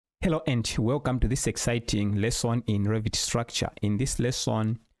Hello and welcome to this exciting lesson in Revit structure. In this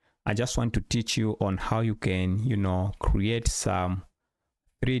lesson, I just want to teach you on how you can, create some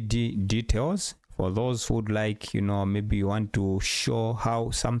 3D details. For those who would like, maybe you want to show how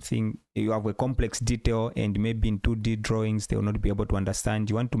something, you have a complex detail and maybe in 2D drawings, they will not be able to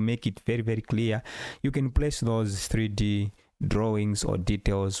understand. You want to make it very, very clear. You can place those 3D drawings or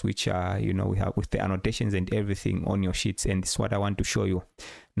details which are, we have with the annotations and everything on your sheets, and this is what I want to show you.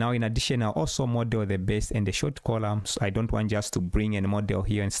 Now, in addition, I also model the base and the short columns. I don't want just to bring a model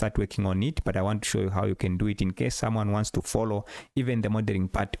here and start working on it, but I want to show you how you can do it in case someone wants to follow even the modeling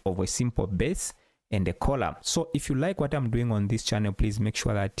part of a simple base and a column. So if you like what I'm doing on this channel, please make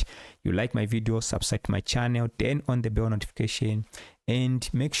sure that you like my video, subscribe to my channel, turn on the bell notification, and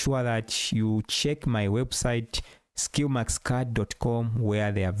make sure that you check my website skillmaxcad.com,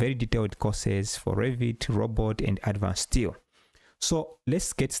 where there are very detailed courses for Revit, Robot, and Advanced Steel. So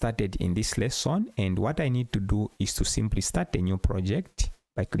let's get started in this lesson, and what I need to do is to simply start a new project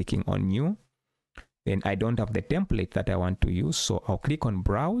by clicking on New. Then I don't have the template that I want to use, so I'll click on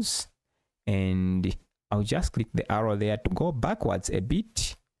Browse, and I'll just click the arrow there to go backwards a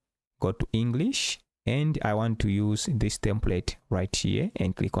bit, go to English, and I want to use this template right here,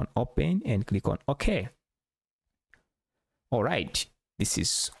 and click on Open and click on OK. All right, this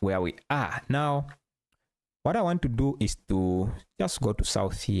is where we are. Now, what I want to do is to just go to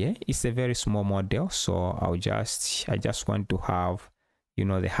south here. It's a very small model, so I just want to have,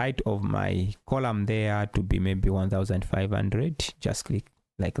 the height of my column there to be maybe 1500. Just click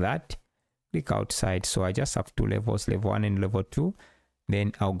like that. Click outside. So I just have two levels, level 1 and level 2.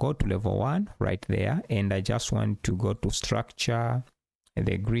 Then I'll go to level 1 right there, and I just want to go to structure,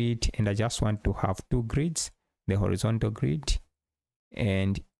 the grid, and I just want to have two grids, the horizontal grid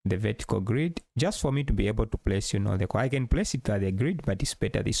and the vertical grid, just for me to be able to place, I can place it at the grid, but it's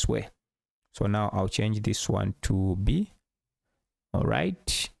better this way. So now I'll change this one to B. All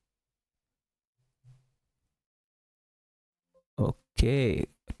right. Okay,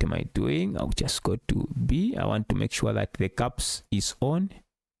 what am I doing? I'll just go to B. I want to make sure that the caps is on,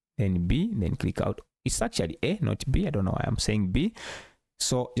 then B, then click out. It's actually A, not B. I don't know why I'm saying B.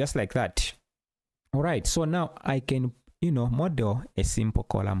 So just like that. All right, so now I can, model a simple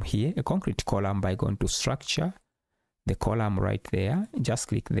column here, a concrete column, by going to structure, the column right there. Just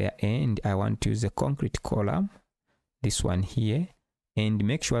click there, and I want to use a concrete column, this one here, and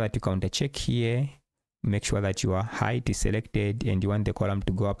make sure that you counter check here. Make sure that your height is selected, and you want the column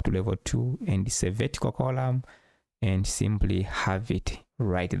to go up to level 2, and it's a vertical column, and simply have it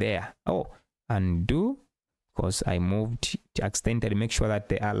right there. Oh, undo, because I moved accidentally. Make sure that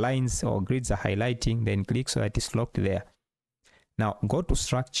the lines or grids are highlighting, then click so that it's locked there. Now go to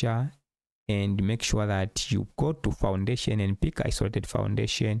structure and make sure that you go to foundation and pick isolated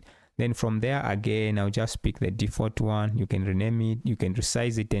foundation. Then from there again, I'll just pick the default one. You can rename it, you can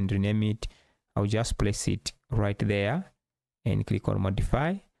resize it and rename it. I'll just place it right there and click on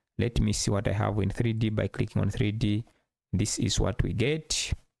modify. Let me see what I have in 3D by clicking on 3D. This is what we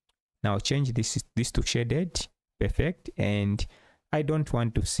get. Now change this to shaded. Perfect. And I don't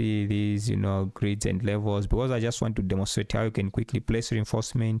want to see these, grids and levels, because I just want to demonstrate how you can quickly place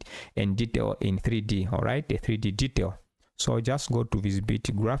reinforcement and detail in 3D. All right, a 3D detail. So I'll just go to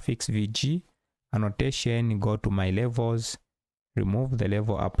visibility, graphics, VG, annotation, go to my levels, remove the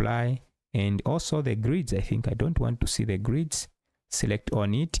level, apply, and also the grids. I think I don't want to see the grids. Select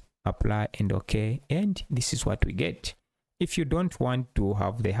on it, apply, and OK. And this is what we get. If you don't want to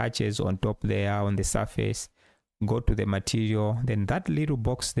have the hatches on top there on the surface, go to the material, then that little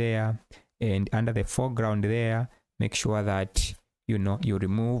box there, and under the foreground there, make sure that you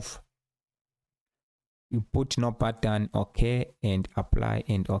remove, you put no pattern, OK, and apply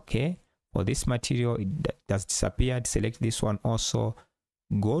and OK. For this material, it has disappeared. Select this one also,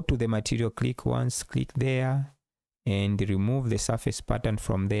 go to the material, click once, click there, and remove the surface pattern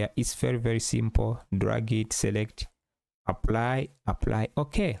from there. It's very, very simple. Drag it, select, apply,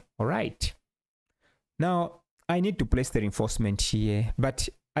 OK. All right, now I need to place the reinforcement here, but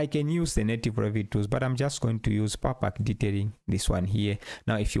I can use the native Revit tools, but I'm just going to use Power Pack Detailing, this one here.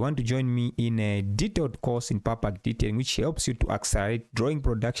 Now if you want to join me in a detailed course in Power Pack Detailing, which helps you to accelerate drawing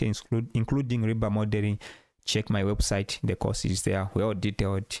production, including rebar modeling, check my website. The course is there, well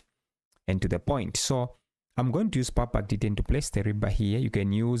detailed and to the point. So I'm going to use Power Pack Detailing to place the rebar here. You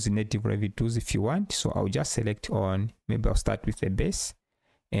can use native Revit tools if you want. So I'll just select on, maybe I'll start with the base,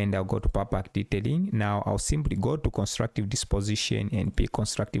 and I'll go to Power Pack Detailing. Now I'll simply go to constructive disposition and pick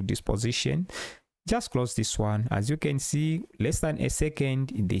constructive disposition. Just close this one. As you can see, less than a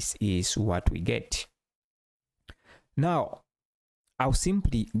second, this is what we get. Now I'll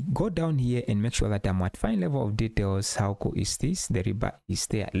simply go down here and make sure that I'm at fine level of details. How cool is this? The rebar is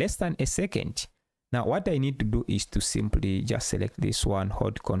there, less than a second. Now what I need to do is to simply just select this one,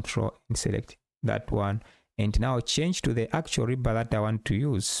 hold Control and select that one, and now change to the actual rebar that I want to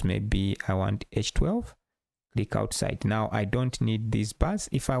use. Maybe I want H12. Click outside. Now I don't need these bars.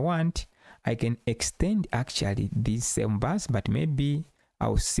 If I want, I can extend actually these same bars, but maybe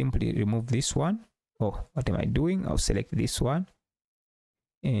I'll simply remove this one. Oh, what am I doing? I'll select this one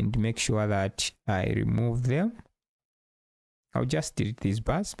and make sure that I remove them. I'll just delete these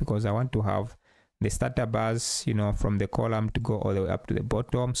bars because I want to have the starter bars, you know, from the column to go all the way up to the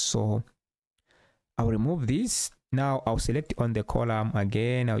bottom. So I'll remove this. Now I'll select on the column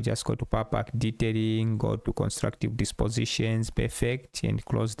again. I'll just go to Pack Detailing, go to Constructive Dispositions, Perfect, and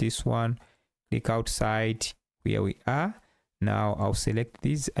close this one. Click outside. Here we are. Now I'll select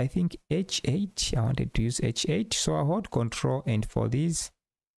this. I think H8. I wanted to use H8. So I'll hold Control, and for this,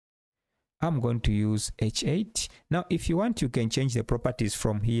 I'm going to use H8. Now, if you want, you can change the properties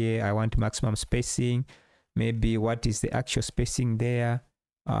from here. I want maximum spacing. Maybe what is the actual spacing there?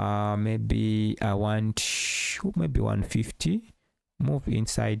 Maybe I want maybe 150. Move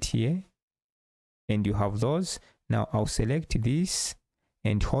inside here, and you have those. Now I'll select this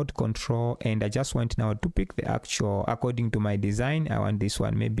and hold Control, and I just want now to pick the actual according to my design. I want this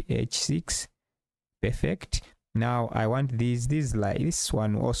one, maybe H6. Perfect. Now I want this like this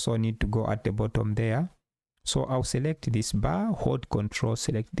one also need to go at the bottom there. So I'll select this bar, hold Control,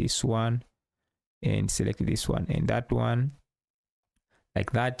 select this one, and select this one and that one,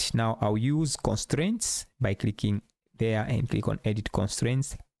 like that. Now I'll use constraints by clicking there and click on Edit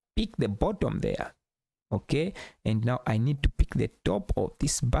Constraints. Pick the bottom there, okay? And now I need to pick the top of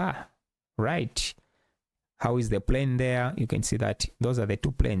this bar, right? How is the plane there? You can see that those are the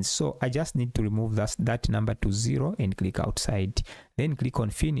two planes. So I just need to remove that number to 0 and click outside. Then click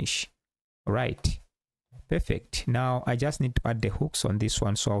on Finish. Right. Perfect. Now I just need to add the hooks on this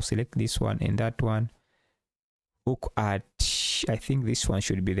one. So I'll select this one and that one. Hook at, I think this one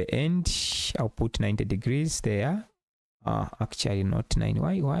should be the end. I'll put 90 degrees there. Actually not 9.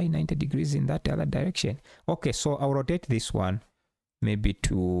 Why 90 degrees in that other direction? Okay, so I'll rotate this one maybe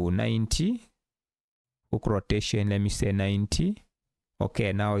to 90. Hook rotation, let me say 90.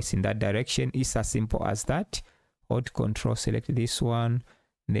 Okay, now it's in that direction. It's as simple as that. Hold Control, select this one,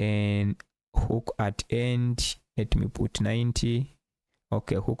 then hook at end, let me put 90.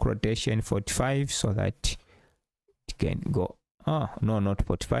 Okay, hook rotation 45 so that it can go. No, not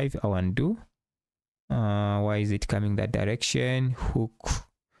 45. I want to do. Why is it coming that direction? Hook.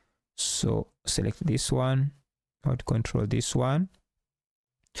 So select this one, hold Control this one.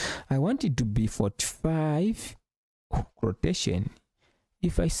 I want it to be 45 rotation.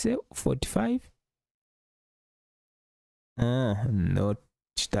 If I say 45, not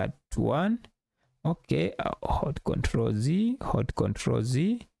that one. Okay, hold Control Z,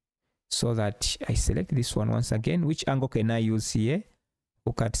 so that I select this one once again. Which angle can I use here?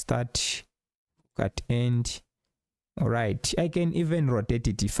 Hook at start, hook at end. All right, I can even rotate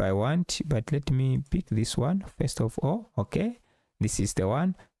it if I want, but let me pick this one first of all. Okay. This is the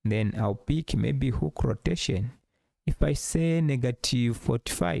one. Then I'll pick maybe hook rotation. If I say negative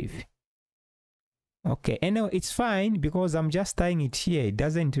 45. Okay, and now it's fine because I'm just tying it here. It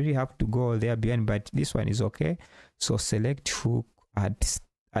doesn't really have to go there behind, but this one is okay. So select hook at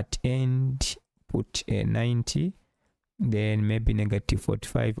end, put a 90. Then maybe negative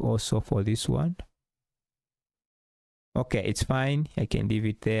 45 also for this one. Okay, it's fine. I can leave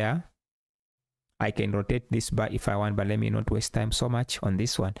it there. I can rotate this bar if I want, but let me not waste time so much on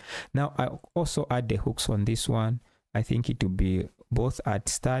this one. Now I also add the hooks on this one. I think it will be both at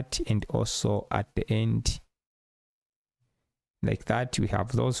start and also at the end. Like that, we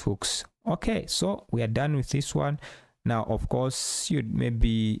have those hooks. Okay, so we are done with this one. Now, of course, you'd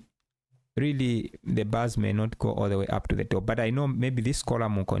maybe really the bars may not go all the way up to the top, but I know maybe this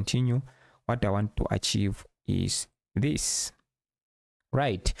column will continue. What I want to achieve is this.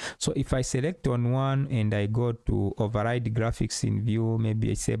 Right, so if I select on one and I go to override graphics in view,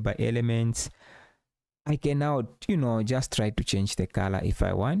 maybe I say by elements, I can now, you know, just try to change the color if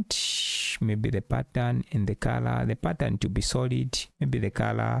I want. Maybe the pattern and the color, the pattern to be solid, maybe the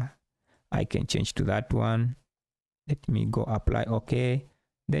color, I can change to that one. Let me go apply, okay.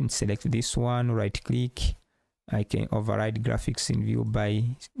 Then select this one, right click. I can override graphics in view by,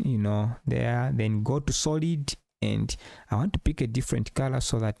 you know, there, then go to solid. And I want to pick a different color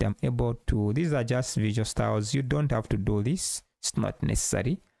so that I'm able to, these are just visual styles. You don't have to do this. It's not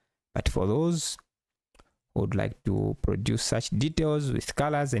necessary. But for those who would like to produce such details with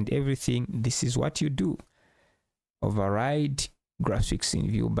colors and everything, this is what you do. Override graphics in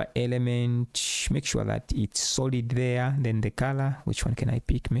view by element, make sure that it's solid there. Then the color, which one can I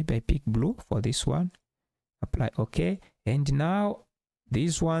pick? Maybe I pick blue for this one. Apply OK. And now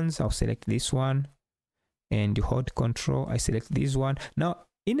these ones, I'll select this one and hold Control. I select this one. Now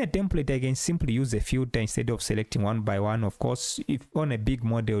in a template, I can simply use a filter instead of selecting one by one. Of course, if on a big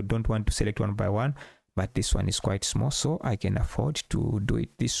model, don't want to select one by one, but this one is quite small, so I can afford to do it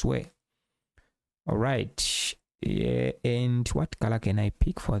this way. All right. Yeah, and what color can I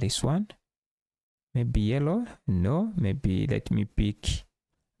pick for this one? Maybe yellow? No, maybe let me pick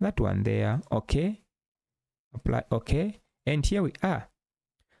that one there. Okay. Apply OK. And here we are.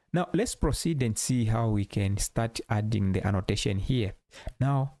 Now let's proceed and see how we can start adding the annotation here.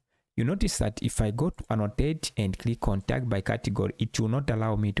 Now you notice that if I go to annotate and click on tag by category, it will not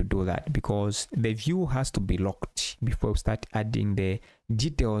allow me to do that because the view has to be locked before we start adding the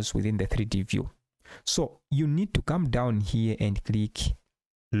details within the 3D view. So you need to come down here and click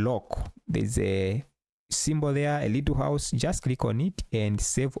lock. There's a symbol there, a little house. Just click on it and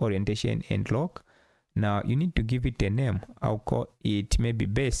save orientation and lock. Now you need to give it a name. I'll call it maybe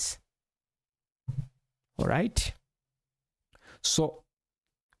base. All right. So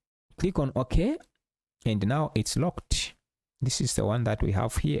click on OK, and now it's locked. This is the one that we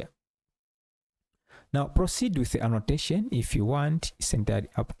have here. Now proceed with the annotation if you want. It's entirely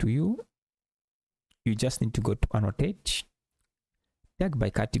up to you. You just need to go to annotate, tag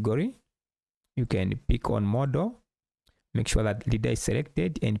by category. You can pick on model, make sure that leader is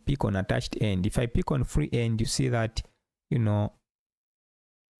selected, and pick on attached end. If I pick on free end, you see that, you know,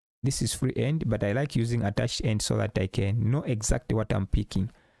 this is free end, but I like using attached end so that I can know exactly what I'm picking.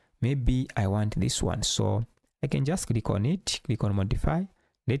 Maybe I want this one, so I can just click on it, click on modify.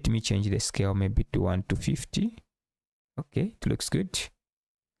 Let me change the scale maybe to 1 to 50. Okay, it looks good.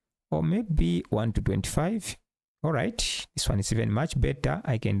 Or maybe 1 to 25. All right, this one is even much better.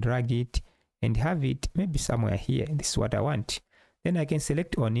 I can drag it and have it maybe somewhere here. This is what I want. Then I can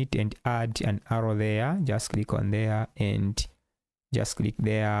select on it and add an arrow there. Just click on there and just click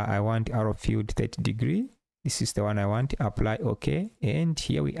there. I want arrow field 30 degree. This is the one I want. Apply OK, and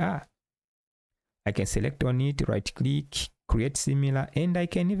here we are. I can select on it, right click, create similar, and I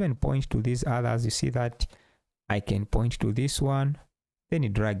can even point to these others. You see that I can point to this one, then you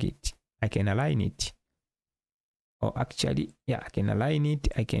drag it. I can align it. Or actually, yeah, I can align it.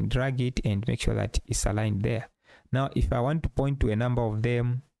 I can drag it and make sure that it's aligned there. Now, if I want to point to a number of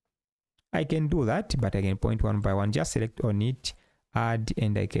them, I can do that, but I can point one by one. Just select on it, add,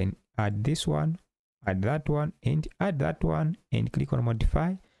 and I can add this one, add that one, and add that one, and click on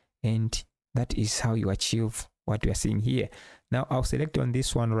modify. And that is how you achieve what we are seeing here. Now, I'll select on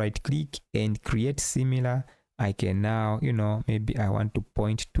this one, right click, and create similar. I can now, you know, maybe I want to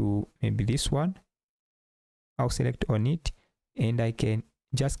point to maybe this one. I'll select on it and I can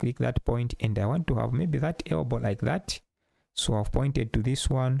just click that point, and I want to have maybe that elbow like that. So I've pointed to this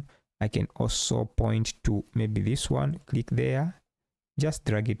one. I can also point to maybe this one. Click there, just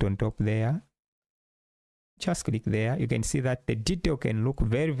drag it on top there. Just click there. You can see that the detail can look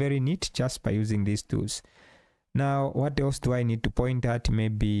very, very neat just by using these tools. Now, what else do I need to point at?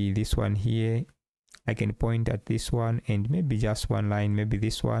 Maybe this one here. I can point at this one and maybe just one line, maybe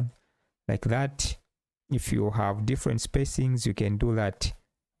this one, like that. If you have different spacings, you can do that.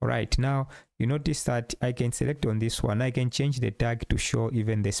 All right, now you notice that I can select on this one. I can change the tag to show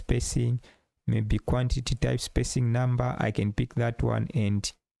even the spacing, maybe quantity type, spacing number. I can pick that one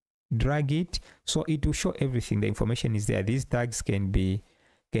and drag it, so it will show everything. The information is there. These tags can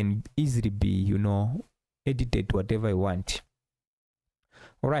easily be, you know, edited to whatever you want.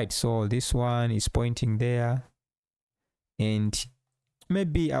 All right, so this one is pointing there, and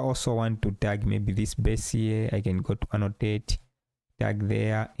maybe I also want to tag maybe this base here. I can go to annotate, tag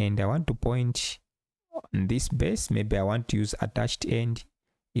there, and I want to point on this base. Maybe I want to use attached end.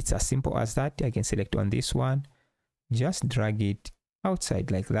 It's as simple as that. I can select on this one, just drag it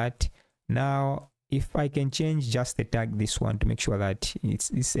outside like that. Now, if I can change just the tag this one to make sure that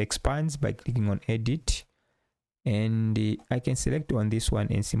this expands by clicking on edit, and I can select on this one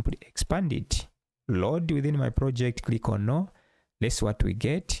and simply expand it. Load within my project, click on no. Let's see what we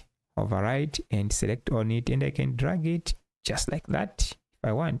get. Override and select on it, and I can drag it just like that if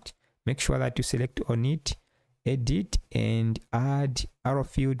I want. Make sure that you select on it, edit, and add arrow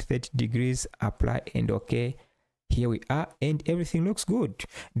field 30 degrees, apply, and OK. Here we are, and everything looks good.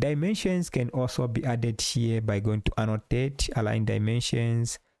 Dimensions can also be added here by going to annotate, align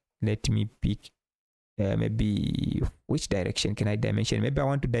dimensions. Let me pick maybe which direction can I dimension. Maybe I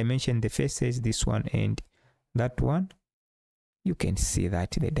want to dimension the faces, this one and that one. You can see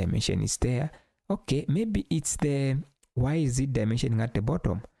that the dimension is there. Okay, maybe it's the why is it dimensioning at the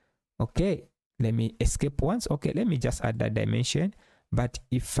bottom? Okay, let me escape once. Okay, let me just add that dimension. But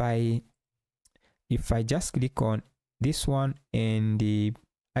if I just click on this one and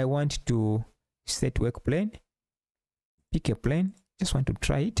I want to set work plane, pick a plane, just want to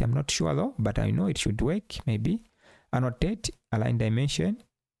try it. I'm not sure though, but I know it should work. Maybe annotate, align dimension,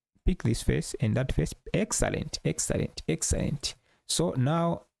 pick this face and that face. Excellent, excellent, excellent. So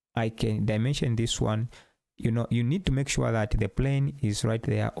now I can dimension this one. You know, you need to make sure that the plane is right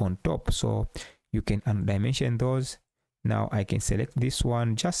there on top, so you can undimension those. Now I can select this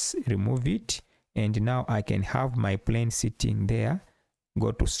one, just remove it, and now I can have my plane sitting there.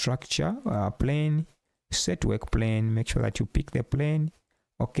 Go to structure, plane, set work plane, make sure that you pick the plane,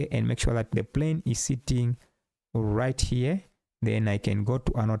 okay, and make sure that the plane is sitting right here. Then I can go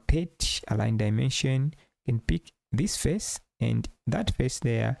to annotate, align dimension, can pick this face and that face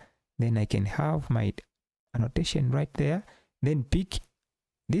there. Then I can have my annotation right there, then pick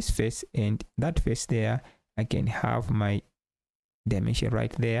this face and that face there. I can have my dimension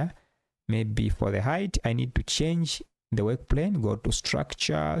right there. Maybe for the height I need to change the work plane. Go to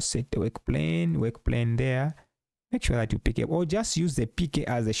structure, set the work plane there. Make sure that you pick it, or just use the PK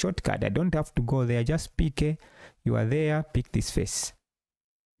as a shortcut. I don't have to go there, just PK. You are there, pick this face.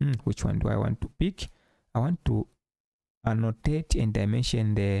 Which one do I want to pick? I want to annotate and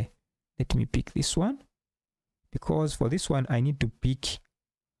dimension the, let me pick this one, because for this one I need to pick,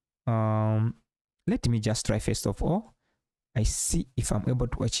 let me just try first of all. I see if I'm able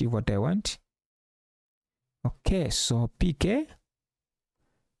to achieve what I want. Okay, so PK,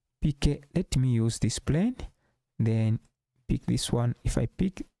 let me use this plane, then pick this one. If I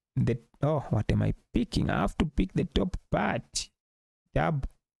pick the, oh, what am I picking? I have to pick the top part. Tab.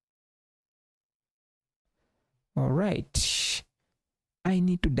 All right, I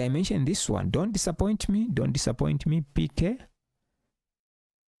need to dimension this one. Don't disappoint me, don't disappoint me. PK.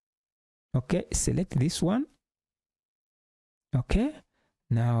 Okay, select this one. Okay,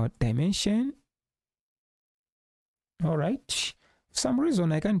 now dimension. All right, for some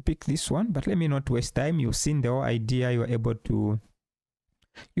reason I can't pick this one, but let me not waste time. You've seen the whole idea. You are able to,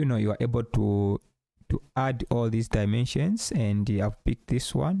 you know, you are able to add all these dimensions, and you have picked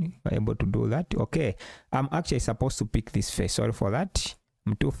this one. You are able to do that. Okay, I'm actually supposed to pick this face. Sorry for that,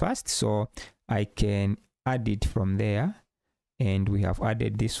 I'm too fast. So I can add it from there, and we have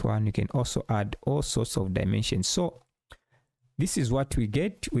added this one. You can also add all sorts of dimensions. So this is what we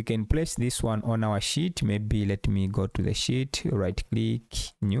get. We can place this one on our sheet. Maybe let me go to the sheet, right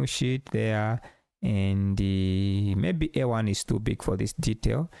click, new sheet there, and maybe A1 is too big for this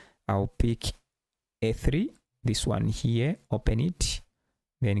detail. I'll pick A3, this one here, open it,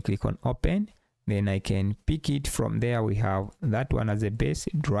 then click on open. Then I can pick it from there. We have that one as a base,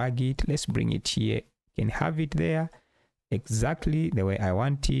 drag it, let's bring it here, can have it there exactly the way I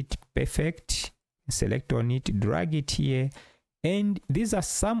want it. Perfect. Select on it, drag it here. And these are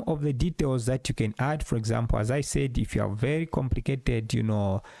some of the details that you can add. For example, as I said, if you have very complicated, you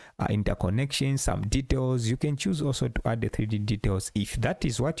know, interconnections, some details, you can choose also to add the 3D details. If that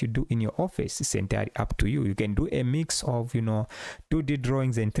is what you do in your office, it's entirely up to you. You can do a mix of, you know, 2D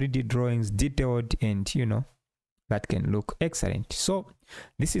drawings and 3D drawings, detailed, and, you know, that can look excellent. So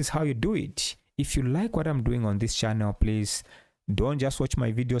this is how you do it. If you like what I'm doing on this channel, please don't just watch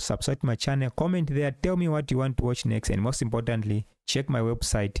my videos, subscribe to my channel, comment there, tell me what you want to watch next, and most importantly, check my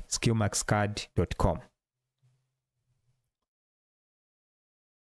website, skillmaxcad.com.